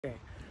Okay.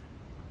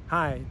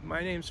 Hi, my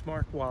name's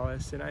Mark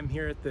Wallace, and I'm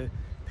here at the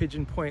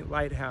Pigeon Point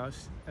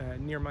Lighthouse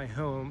near my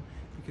home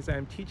because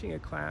I'm teaching a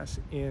class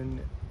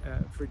in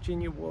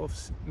Virginia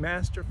Woolf's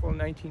masterful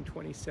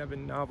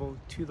 1927 novel,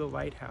 To the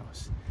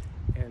Lighthouse,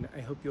 and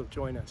I hope you'll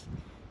join us.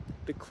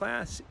 The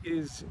class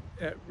is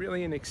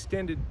really an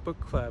extended book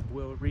club.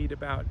 We'll read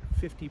about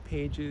 50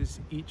 pages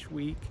each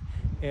week,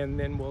 and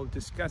then we'll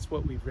discuss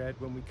what we've read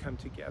when we come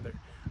together.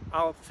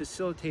 I'll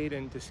facilitate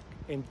and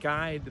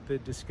guide the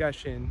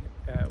discussion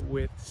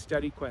with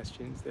study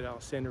questions that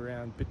I'll send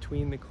around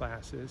between the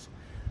classes,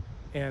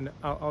 and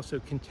I'll also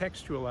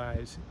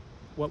contextualize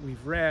what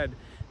we've read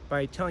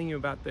by telling you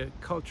about the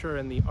culture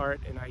and the art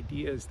and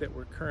ideas that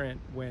were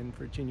current when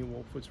Virginia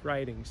Woolf was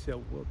writing.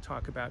 So we'll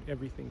talk about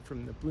everything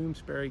from the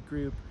Bloomsbury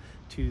group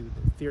to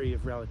the theory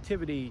of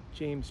relativity,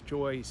 James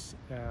Joyce,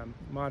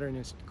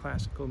 modernist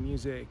classical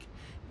music,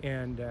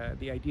 and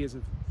the ideas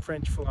of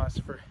French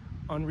philosopher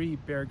Henri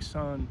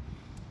Bergson.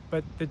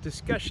 But the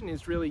discussion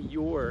is really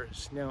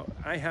yours. Now,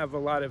 I have a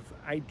lot of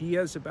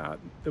ideas about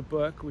the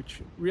book,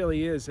 which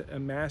really is a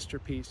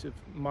masterpiece of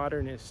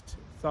modernist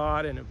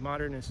thought and of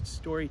modernist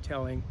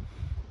storytelling,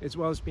 as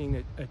well as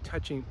being a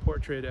touching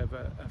portrait of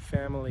a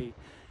family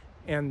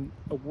and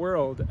a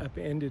world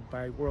upended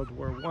by World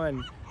War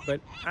I. But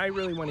I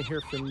really want to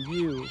hear from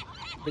you.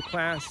 The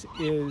class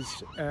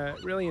is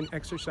really an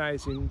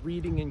exercise in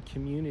reading in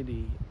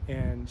community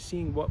and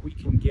seeing what we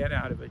can get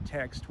out of a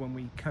text when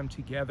we come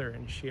together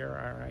and share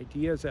our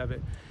ideas of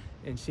it,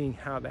 and seeing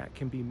how that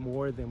can be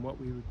more than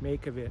what we would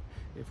make of it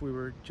if we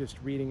were just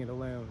reading it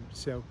alone.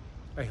 So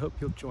I hope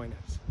you'll join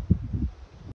us.